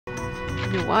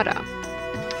Nuwara.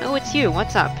 Oh, it's you.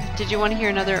 What's up? Did you want to hear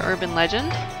another urban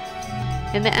legend?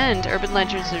 In the end, urban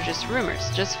legends are just rumors,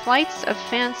 just flights of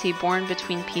fancy born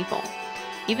between people.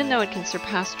 Even though it can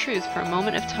surpass truth for a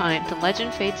moment of time, the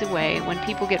legend fades away when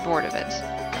people get bored of it.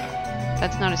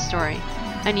 That's not a story.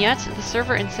 And yet, the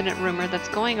server incident rumor that's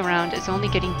going around is only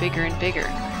getting bigger and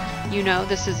bigger. You know,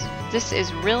 this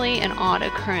is really an odd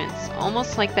occurrence,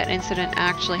 almost like that incident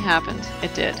actually happened.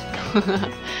 It did.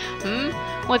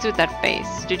 What's with that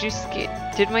face?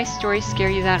 Did my story scare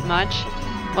you that much?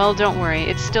 Well, don't worry,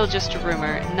 it's still just a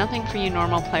rumor. Nothing for you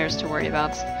normal players to worry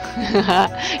about.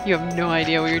 You have no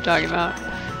idea what you're talking about.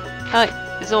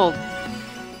 Zol,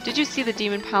 did you see the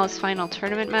Demon Palace final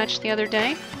tournament match the other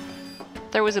day?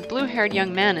 There was a blue-haired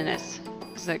young man in it.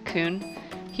 Was that Kun?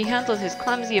 He handled his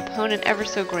clumsy opponent ever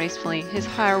so gracefully. His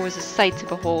hire was a sight to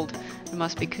behold. It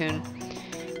must be Kun.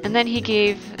 And then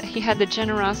he had the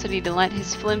generosity to let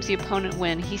his flimsy opponent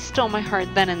win. He stole my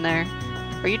heart then and there.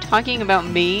 Are you talking about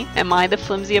me? Am I the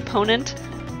flimsy opponent?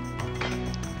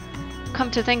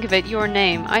 Come to think of it, your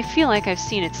name. I feel like I've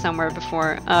seen it somewhere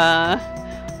before.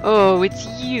 Oh, it's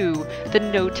you, the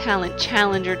no-talent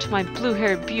challenger to my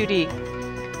blue-haired beauty.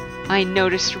 I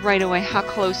noticed right away how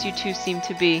close you two seem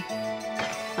to be.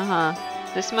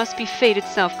 This must be fate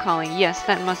itself calling. Yes,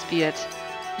 that must be it.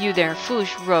 You there,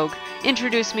 foolish rogue.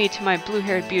 Introduce me to my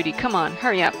blue-haired beauty. Come on,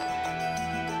 hurry up.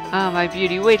 Ah, my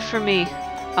beauty, wait for me.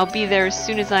 I'll be there as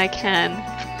soon as I can.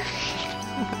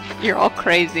 You're all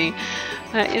crazy.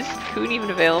 Is Kun even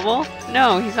available?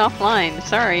 No, he's offline.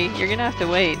 Sorry, you're gonna have to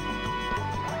wait.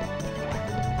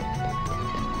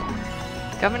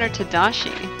 Governor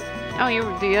Tadashi.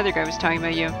 Oh, the other guy was talking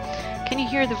about you. Can you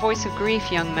hear the voice of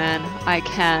grief, young man? I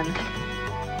can.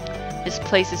 This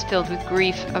place is filled with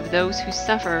grief of those who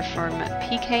suffer from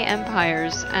PK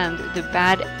empires and the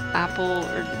bad apple,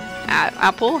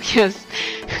 apple? Yes.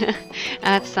 @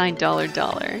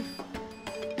 $.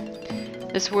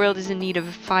 This world is in need of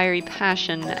a fiery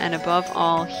passion and above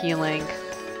all, healing.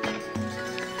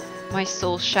 My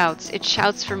soul shouts. It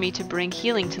shouts for me to bring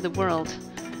healing to the world.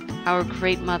 Our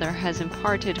great mother has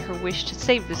imparted her wish to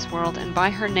save this world, and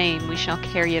by her name we shall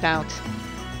carry it out.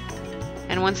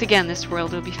 And once again this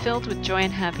world will be filled with joy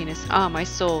and happiness. Ah, my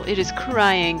soul, it is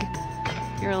crying.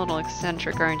 You're a little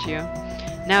eccentric, aren't you?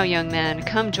 Now, young man,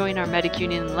 come join our medic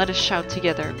union and let us shout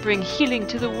together. Bring healing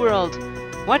to the world.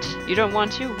 What? You don't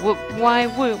want to?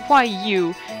 Why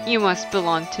you? You must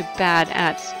belong to bad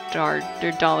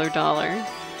 $.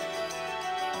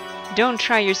 Don't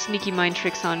try your sneaky mind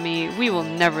tricks on me. We will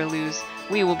never lose.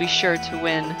 We will be sure to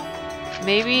win.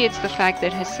 Maybe it's the fact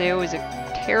that Haseo is a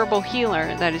terrible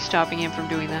healer that is stopping him from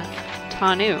doing that.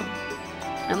 Tanu.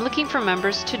 I'm looking for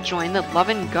members to join the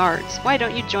Lovin' Guards. Why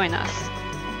don't you join us?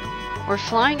 We're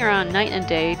flying around night and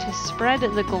day to spread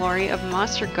the glory of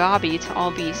Master Gabi to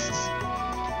all beasts.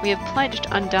 We have pledged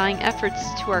undying efforts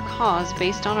to our cause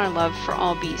based on our love for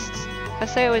all beasts.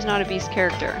 Haseo is not a beast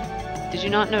character. Did you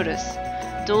not notice?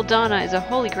 Dol Dona is a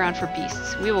holy ground for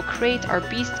beasts. We will create our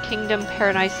beast kingdom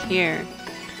paradise here.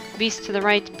 Beast to the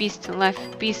right, beast to the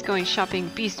left, beast going shopping,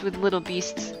 beast with little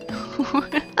beasts.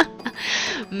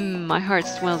 My heart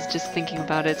swells just thinking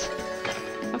about it.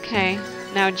 Okay,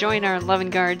 now join our Lovin'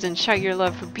 Guards and shout your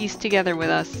love for beasts together with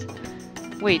us.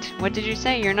 Wait, what did you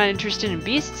say? You're not interested in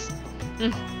beasts?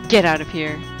 Get out of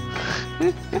here.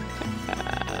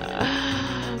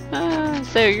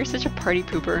 So, you're such a party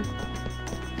pooper.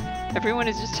 Everyone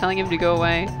is just telling him to go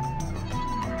away.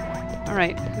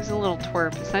 Alright, who's a little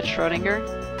twerp? Is that Schrodinger?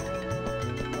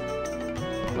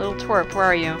 Little twerp, where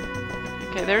are you?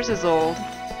 Okay, there's his old.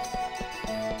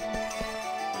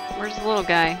 Where's the little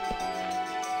guy?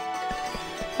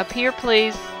 Up here,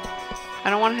 please. I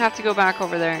don't want to have to go back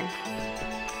over there.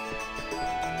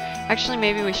 Actually,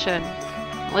 maybe we should.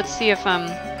 Let's see if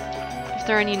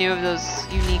there are any new of those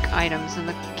unique items in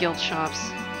the guild shops,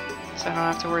 so I don't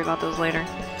have to worry about those later.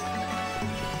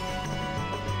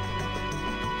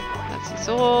 That's his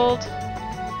old.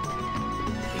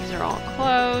 These are all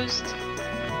closed.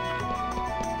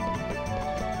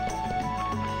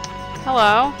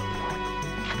 Hello.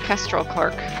 Kestrel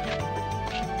clerk.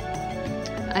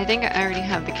 I think I already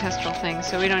have the Kestrel thing,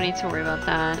 so we don't need to worry about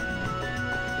that.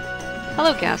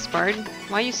 Hello, Gaspard.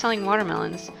 Why are you selling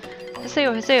watermelons?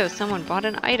 Haseo, Haseo, someone bought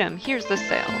an item. Here's the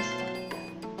sales.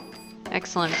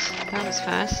 Excellent. That was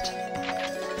fast.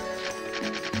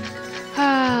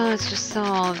 Let's just sell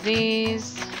all of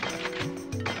these.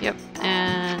 Yep,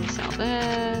 and sell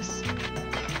this.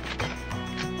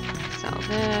 Sell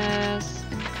this.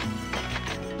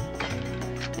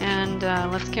 And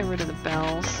let's get rid of the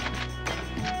bells.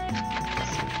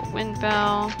 Simple wind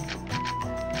bell.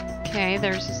 Okay,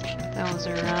 there's Those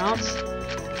are out.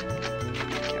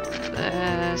 Get rid of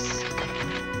this.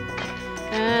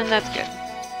 And that's good.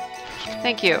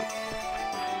 Thank you.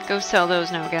 Go sell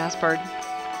those now, Gaspard.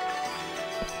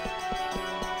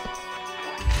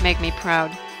 Make me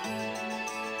proud.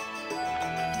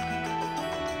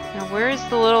 Now, where is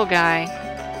the little guy?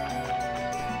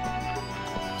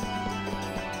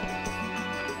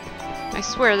 I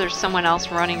swear there's someone else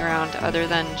running around other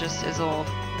than just Isolde.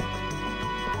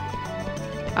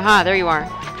 Aha, there you are.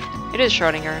 It is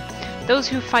Schrödinger. Those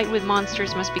who fight with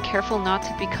monsters must be careful not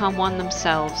to become one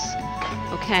themselves.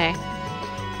 Okay.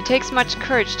 It takes much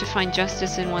courage to find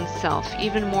justice in oneself,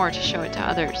 even more to show it to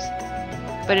others.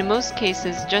 But in most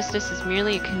cases, justice is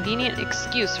merely a convenient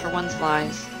excuse for one's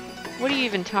lies. What are you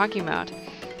even talking about?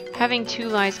 Having two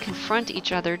lies confront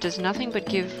each other does nothing but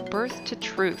give birth to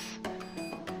truth.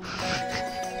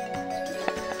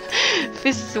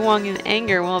 Fists swung in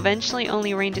anger will eventually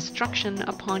only rain destruction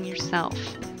upon yourself.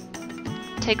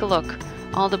 Take a look.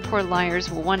 All the poor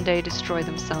liars will one day destroy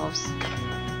themselves.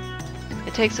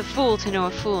 It takes a fool to know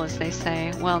a fool, as they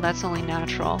say. Well, that's only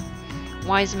natural.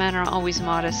 Wise men are always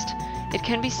modest. It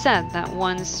can be said that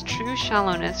one's true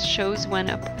shallowness shows when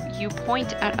you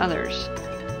point at others.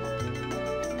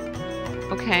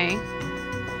 Okay.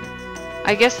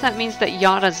 I guess that means that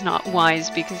Yada's not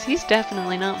wise, because he's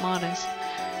definitely not modest.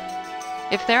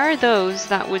 If there are those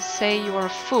that would say you are a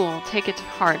fool, take it to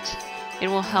heart. It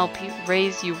will help you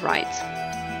raise you right.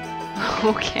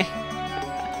 Okay.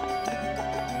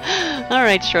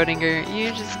 Alright, Schrödinger,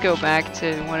 you just go back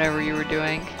to whatever you were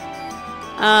doing.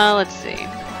 Let's see.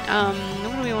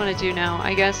 What do we want to do now?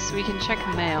 I guess we can check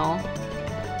mail.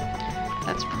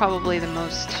 That's probably the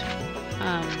most,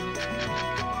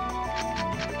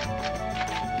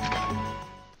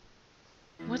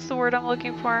 what's the word I'm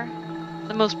looking for?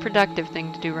 The most productive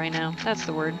thing to do right now. That's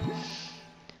the word.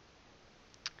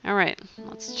 Alright,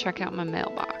 let's check out my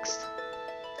mailbox.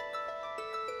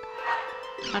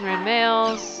 Unread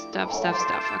mails,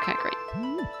 stuff. Okay, great.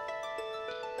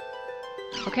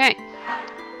 Okay.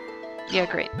 Yeah,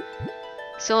 great.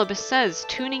 Syllabus says,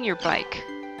 tuning your bike.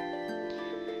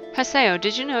 Haseo,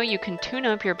 did you know you can tune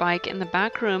up your bike in the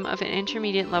back room of an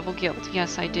intermediate level guild?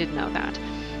 Yes, I did know that.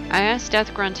 I asked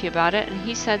Death Grunty about it, and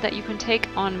he said that you can take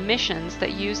on missions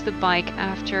that use the bike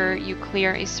after you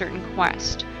clear a certain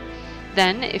quest.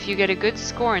 Then, if you get a good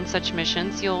score in such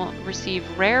missions, you'll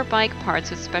receive rare bike parts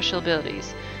with special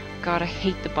abilities. God, I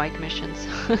hate the bike missions.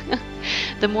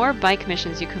 The more bike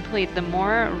missions you complete, the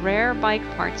more rare bike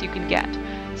parts you can get.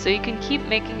 So you can keep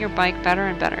making your bike better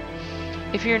and better.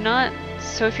 If you're not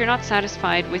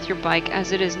satisfied with your bike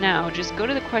as it is now, just go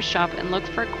to the quest shop and look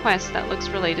for a quest that looks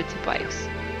related to bikes.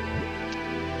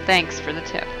 Thanks for the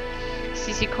tip.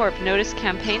 CC Corp, notice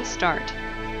campaign start.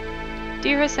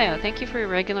 Dear Haseo, thank you for your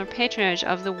regular patronage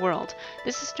of the world.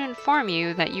 This is to inform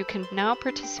you that you can now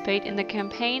participate in the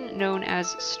campaign known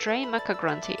as Stray Mecha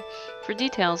Grunty. For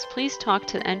details, please talk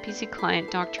to the NPC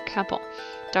client Dr. Keppel.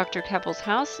 Dr. Keppel's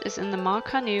house is in the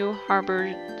Macanu's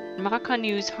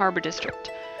Harbor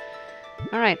District.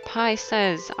 Alright, Pi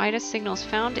says, Ida signals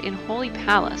found in Holy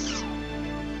Palace.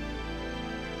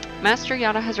 Master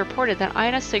Yada has reported that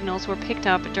Ida signals were picked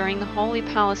up during the Holy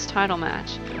Palace title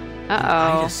match.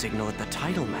 Uh-oh. Ida signal at the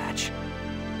title match.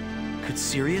 Could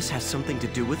Sirius have something to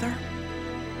do with her?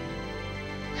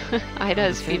 Ida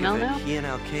is female now? He and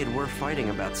Alkaid were fighting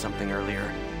about something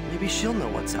earlier. Maybe she'll know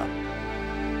what's up.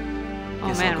 Oh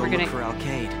Guess man, I'll go we're gonna... look for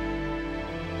Alkaid.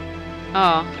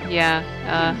 Oh, yeah.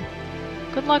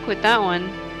 Good luck with that one.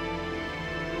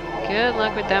 Good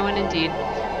luck with that one indeed.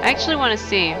 I actually want to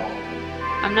see.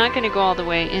 I'm not going to go all the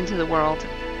way into the world.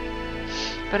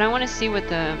 But I want to see what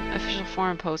the official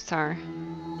forum posts are.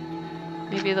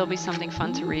 Maybe there'll be something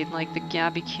fun to read, like the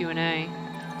Gabby Q&A.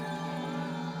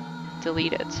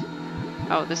 Delete it.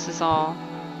 Oh, this is all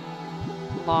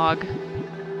log.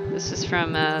 This is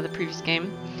from the previous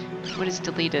game. What is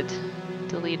deleted?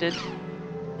 Deleted.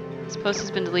 This post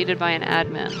has been deleted by an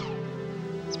admin.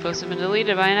 This post has been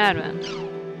deleted by an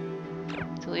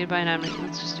admin. Deleted by an admin.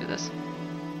 Let's just do this.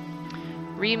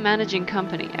 Remanaging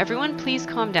company. Everyone please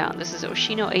calm down. This is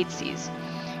Oshino 8Cs.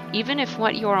 Even if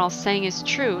what you're all saying is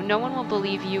true, no one will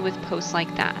believe you with posts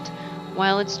like that.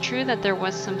 While it's true that there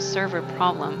was some server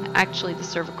problem, actually the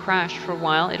server crashed for a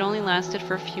while, it only lasted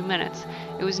for a few minutes.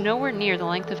 It was nowhere near the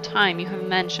length of time you have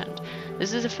mentioned.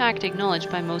 This is a fact acknowledged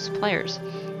by most players.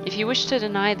 If you wish to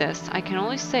deny this, I can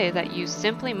only say that you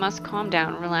simply must calm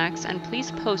down, relax, and please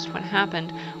post what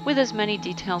happened with as many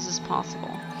details as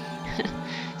possible.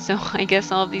 So I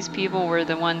guess all of these people were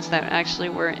the ones that actually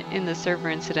were in the server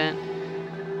incident.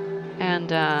 And,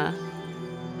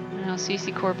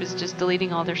 CC Corp is just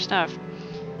deleting all their stuff.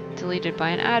 Deleted by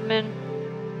an admin.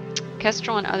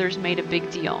 Kestrel and others made a big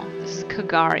deal. This is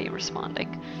Kagari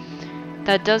responding.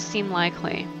 That does seem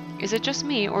likely. Is it just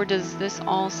me, or does this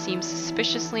all seem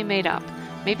suspiciously made up?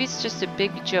 Maybe it's just a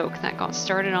big joke that got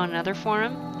started on another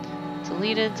forum?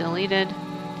 Deleted, deleted.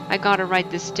 I gotta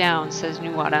write this down, says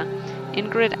Nuwata.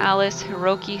 Ingrid, Alice,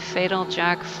 Hiroki, Fatal,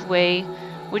 Jack, Fway.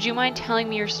 Would you mind telling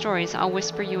me your stories? I'll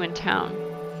whisper you in town.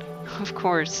 Of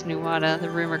course, Nuwata,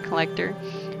 the rumor collector.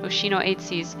 Oshino 8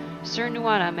 sees, Sir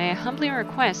Nuwata, may I humbly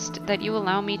request that you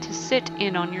allow me to sit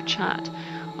in on your chat.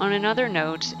 On another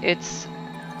note, it's...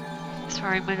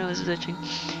 Sorry, my nose is itching.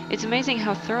 It's amazing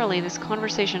how thoroughly this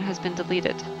conversation has been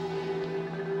deleted.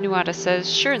 Nuwata says,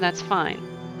 sure, that's fine.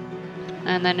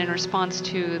 And then in response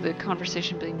to the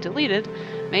conversation being deleted,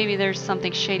 maybe there's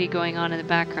something shady going on in the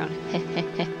background.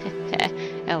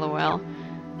 LOL.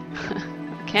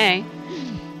 Okay.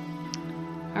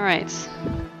 Alright.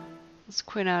 Let's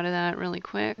quit out of that really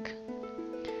quick.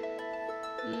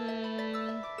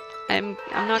 I'm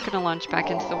not going to launch back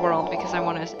into the world because I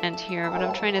want to end here, but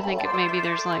I'm trying to think if maybe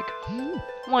there's like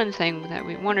one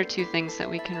or two things that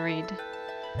we can read.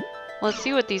 Let's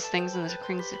see what these things in the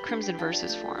Crimson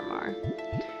Verses forum are.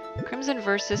 Crimson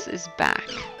Verses is back,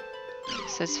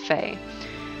 says Faye.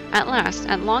 At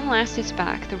long last it's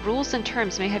back. The rules and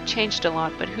terms may have changed a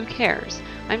lot, but who cares?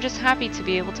 I'm just happy to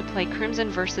be able to play Crimson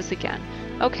Verses again.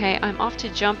 Okay, I'm off to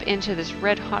jump into this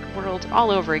red-hot world all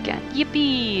over again.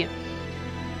 Yippee!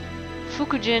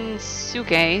 Fukujin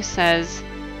Suge says,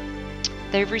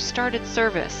 they've restarted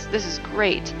service. This is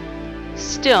great.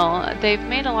 Still, they've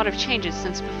made a lot of changes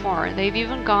since before. They've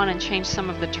even gone and changed some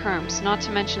of the terms, not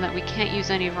to mention that we can't use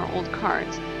any of our old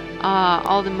cards. Ah,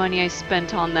 all the money I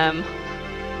spent on them.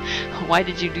 Why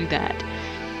did you do that?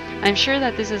 I'm sure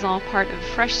that this is all part of a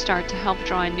fresh start to help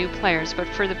draw in new players, but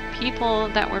for the people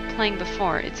that were playing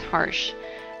before, it's harsh.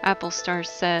 Applestar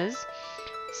says,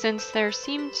 since there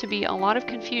seemed to be a lot of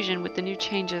confusion with the new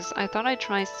changes, I thought I'd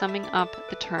try summing up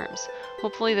the terms.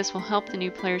 Hopefully this will help the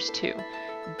new players too.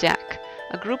 Deck.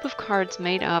 A group of cards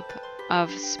made up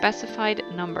of specified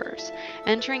numbers.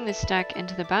 Entering this deck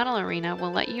into the battle arena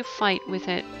will let you fight with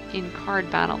it in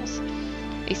card battles.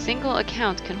 A single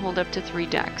account can hold up to 3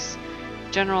 decks.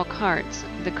 General cards.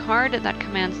 The card that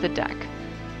commands the deck.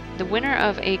 The winner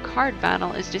of a card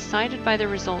battle is decided by the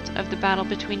result of the battle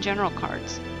between general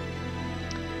cards.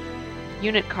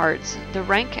 Unit cards, the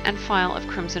rank and file of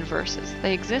Crimson Verses.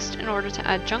 They exist in order to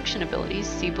add junction abilities,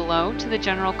 see below, to the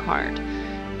general card.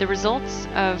 The results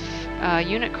of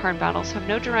unit card battles have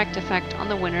no direct effect on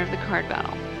the winner of the card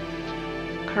battle.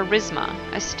 Charisma,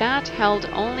 a stat held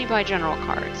only by general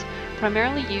cards,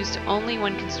 primarily used only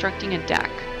when constructing a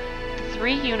deck. The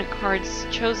 3 unit cards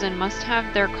chosen must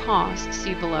have their cost,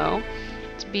 see below,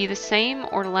 to be the same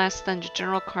or less than the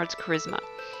general card's charisma.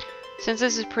 Since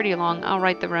this is pretty long, I'll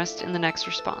write the rest in the next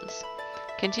response.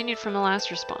 Continued from the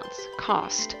last response.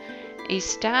 Cost. A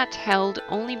stat held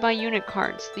only by unit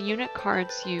cards. The unit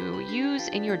cards you use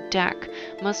in your deck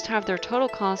must have their total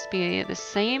cost be the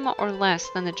same or less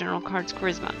than the general card's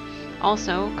charisma.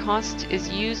 Also, cost is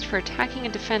used for attacking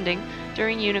and defending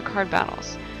during unit card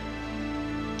battles.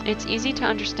 It's easy to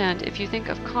understand if you think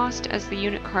of cost as the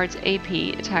unit card's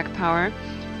AP, attack power,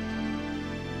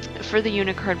 for the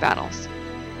unit card battles.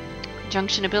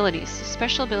 Junction abilities.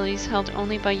 Special abilities held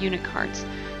only by unit cards.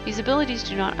 These abilities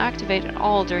do not activate at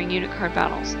all during unit card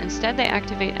battles. Instead, they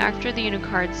activate after the unit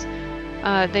cards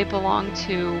they belong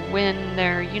to win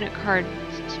their unit card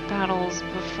battles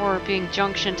before being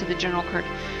junctioned to the general card.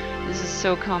 This is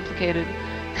so complicated.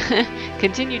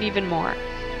 Continued even more.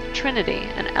 Trinity.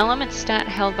 An element stat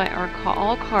held by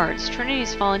all cards.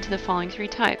 Trinities fall into the following 3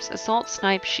 types. Assault,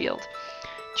 Snipe, Shield.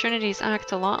 Trinities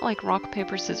act a lot like rock,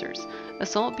 paper, scissors.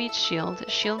 Assault beats shield,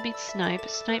 shield beats snipe,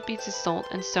 snipe beats assault,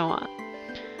 and so on.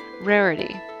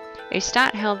 Rarity. A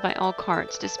stat held by all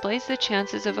cards displays the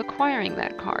chances of acquiring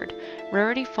that card.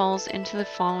 Rarity falls into the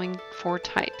following 4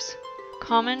 types.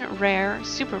 Common, rare,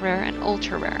 super rare, and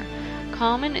ultra rare.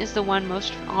 Common is the one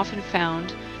most often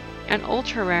found, and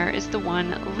ultra rare is the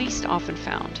one least often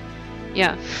found.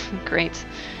 Yeah, great.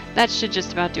 That should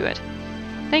just about do it.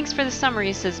 Thanks for the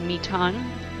summary, says Miton.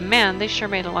 Man, they sure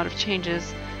made a lot of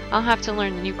changes. I'll have to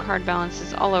learn the new card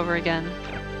balances all over again.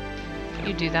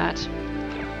 You do that.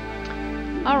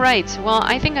 Alright, well,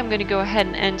 I think I'm going to go ahead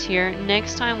and end here.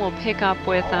 Next time we'll pick up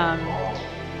with,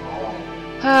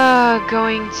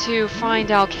 going to find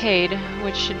Alcade,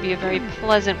 which should be a very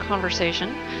pleasant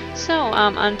conversation. So,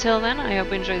 until then, I hope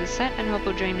you enjoy the set, and hope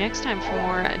you'll join me next time for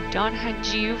more Dot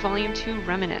Hajiu Volume 2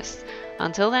 Reminisce.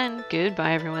 Until then,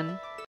 goodbye everyone.